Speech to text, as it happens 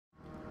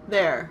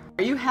There.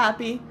 Are you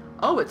happy?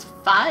 Oh, it's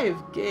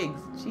 5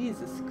 gigs.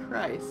 Jesus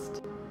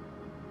Christ.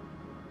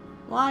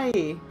 Why?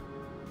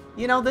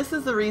 You know, this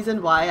is the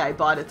reason why I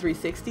bought a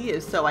 360,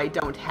 is so I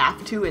don't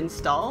have to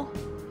install.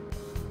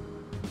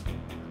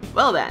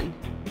 Well then.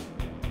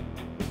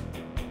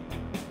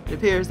 It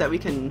appears that we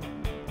can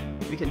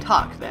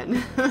talk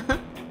then.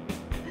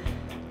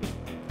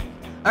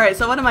 Alright,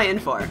 so what am I in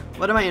for?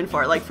 What am I in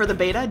for? Like, for the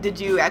beta, did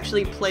you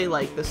actually play,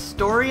 like, the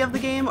story of the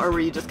game, or were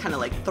you just kind of,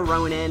 like,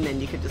 thrown in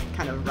and you could just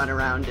kind of run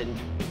around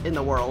in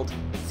the world?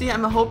 See,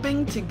 I'm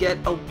hoping to get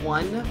a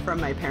 1 from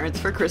my parents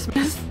for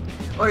Christmas,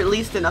 or at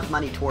least enough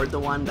money toward the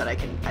 1 that I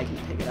can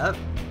pick it up.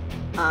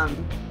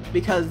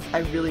 Because I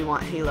really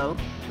want Halo,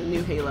 the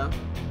new Halo.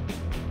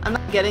 I'm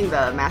not getting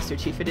the Master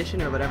Chief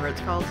Edition, or whatever it's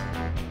called.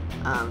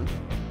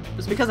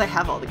 Just because I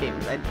have all the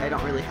games. I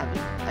don't really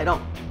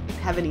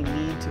have any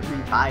need to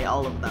rebuy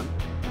all of them.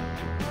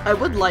 I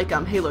would like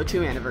Halo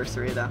 2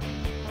 Anniversary though.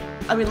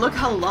 I mean, look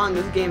how long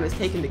this game has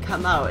taken to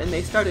come out, and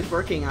they started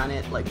working on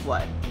it, like,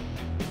 what?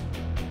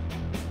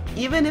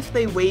 Even if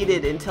they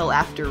waited until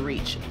after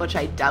Reach, which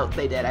I doubt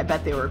they did, I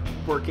bet they were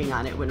working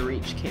on it when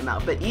Reach came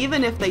out, but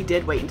even if they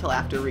did wait until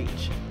after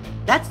Reach,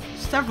 that's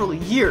several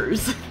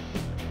years.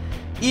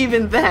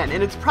 Even then,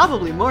 and it's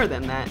probably more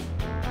than that.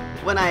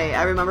 When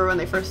I remember when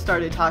they first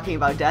started talking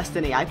about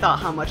Destiny, I thought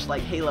how much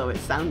like Halo it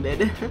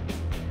sounded.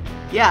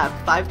 Yeah,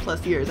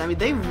 5+ years. I mean,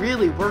 they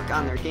really work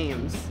on their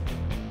games.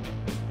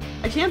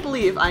 I can't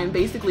believe I am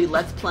basically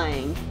let's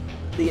playing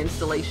the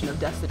installation of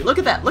Destiny. Look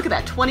at that,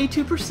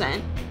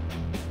 22%.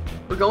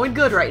 We're going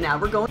good right now,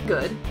 we're going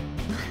good.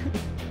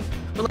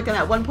 We're looking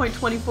at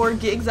 1.24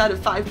 gigs out of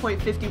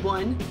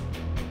 5.51.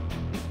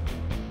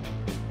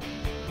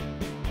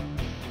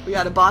 We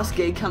got a boss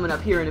gig coming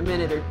up here in a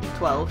minute or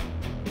 12.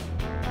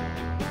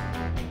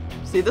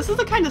 See, this is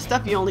the kind of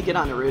stuff you only get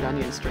on a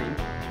RudeOnion stream.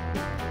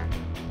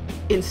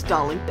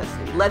 Installing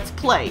Destiny. Let's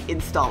play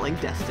installing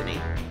Destiny.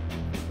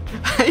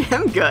 I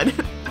am good.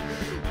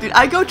 Dude,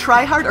 I go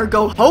try hard or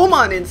go home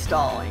on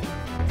installing.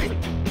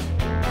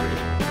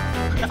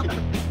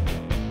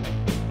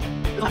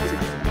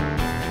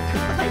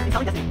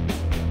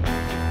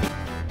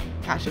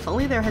 Gosh, if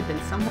only there had been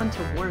someone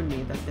to warn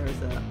me that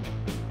there's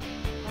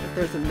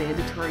a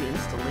mandatory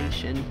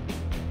installation.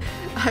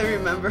 I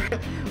remember,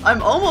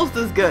 I'm almost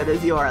as good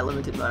as you are at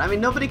limited mode. I mean,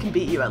 nobody can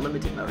beat you at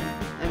limited mode.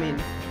 I mean,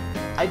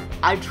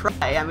 I try.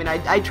 I mean,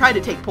 I try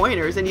to take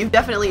pointers, and you've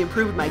definitely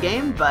improved my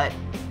game, but,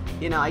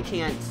 you know, I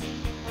can't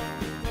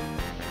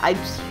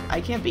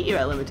beat you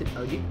at limited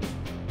mode.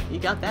 You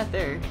got that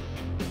there.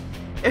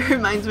 It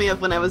reminds me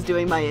of when I was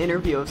doing my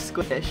interview of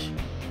Squish,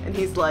 and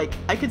he's like,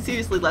 I could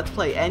seriously let's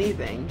play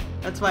anything.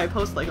 That's why I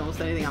post, like,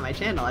 almost anything on my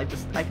channel. I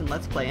can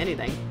let's play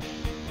anything.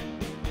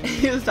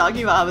 He was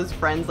talking about how his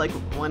friends, like,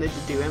 wanted to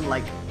do him,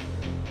 like,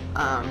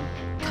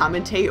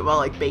 commentate while,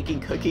 like, baking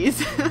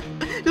cookies.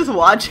 Just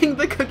watching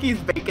the cookies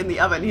bake in the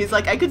oven. He's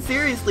like, I could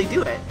seriously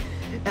do it.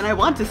 And I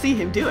want to see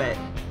him do it.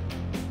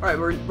 Alright,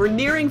 we're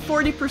nearing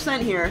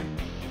 40% here.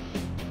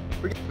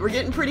 We're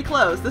getting pretty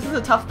close. This is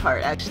a tough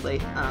part,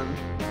 actually.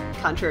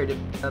 Contrary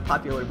to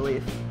popular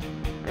belief.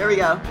 There we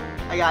go.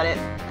 I got it.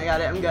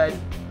 I'm good.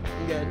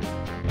 I'm good.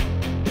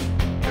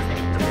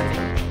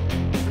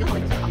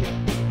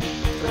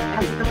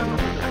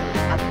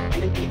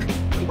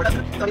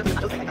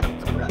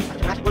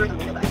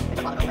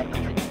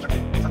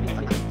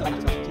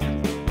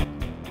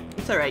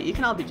 It's alright, you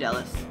can all be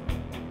jealous.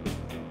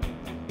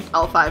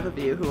 All 5 of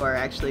you who are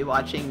actually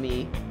watching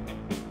me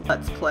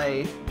let's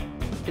play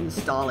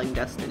installing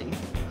Destiny.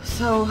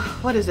 So,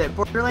 what is it?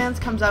 Borderlands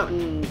comes out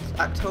in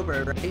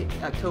October, right?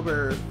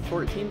 October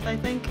 14th, I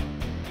think?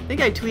 I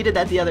think I tweeted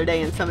that the other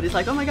day and somebody's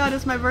like, oh my god,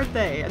 it's my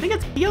birthday. I think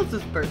it's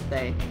Kios's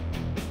birthday.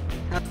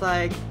 That's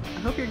like, I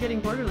hope you're getting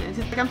Borderlands.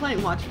 He's like, I'm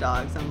playing Watch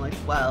Dogs. I'm like,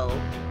 well,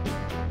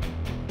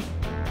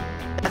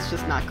 that's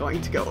just not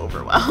going to go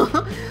over well.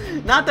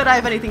 Not that I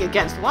have anything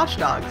against Watch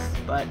Dogs,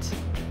 but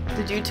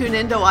did you tune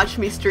in to watch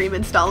me stream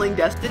installing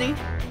Destiny?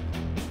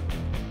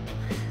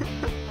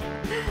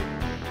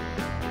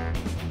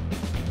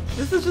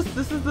 This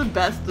is the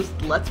best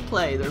just let's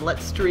play or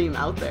let's stream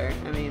out there.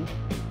 I mean,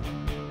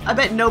 I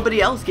bet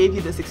nobody else gave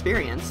you this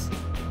experience.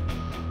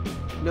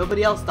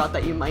 Nobody else thought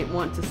that you might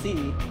want to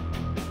see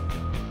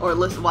or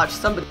watch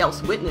somebody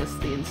else witness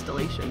the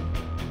installation.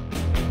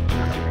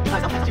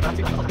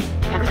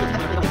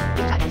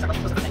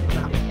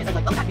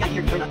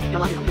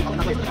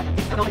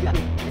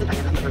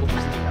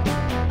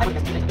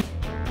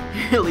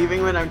 You're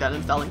leaving when I'm done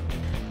installing.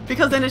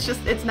 Because then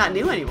it's not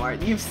new anymore.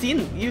 You've seen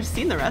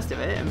the rest of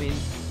it. I mean,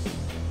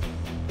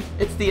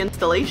 it's the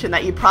installation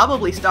that you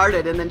probably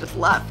started and then just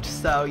left,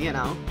 so, you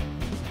know.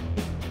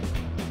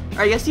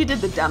 Or I guess you did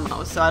the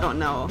demo, so I don't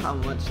know how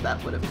much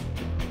that would have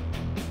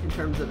in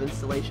terms of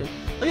installation.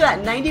 Look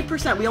at that,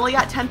 90%. We only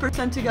got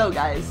 10% to go,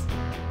 guys.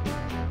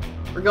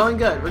 We're going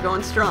good. We're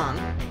going strong.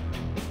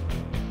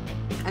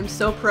 I'm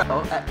so pro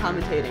at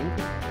commentating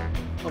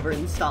over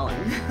installing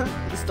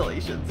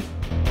installations.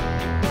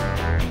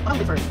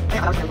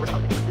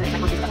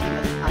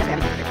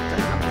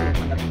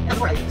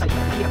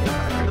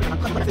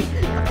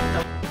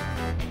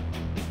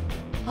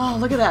 Oh,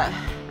 look at that.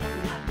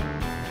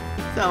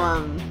 So,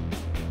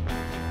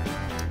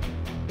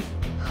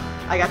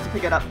 I got to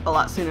pick it up a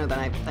lot sooner than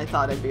I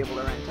thought I'd be able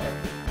to rent it.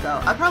 So,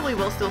 I probably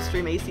will still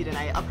stream AC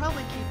tonight. I'll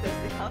probably keep this.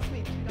 It cost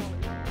me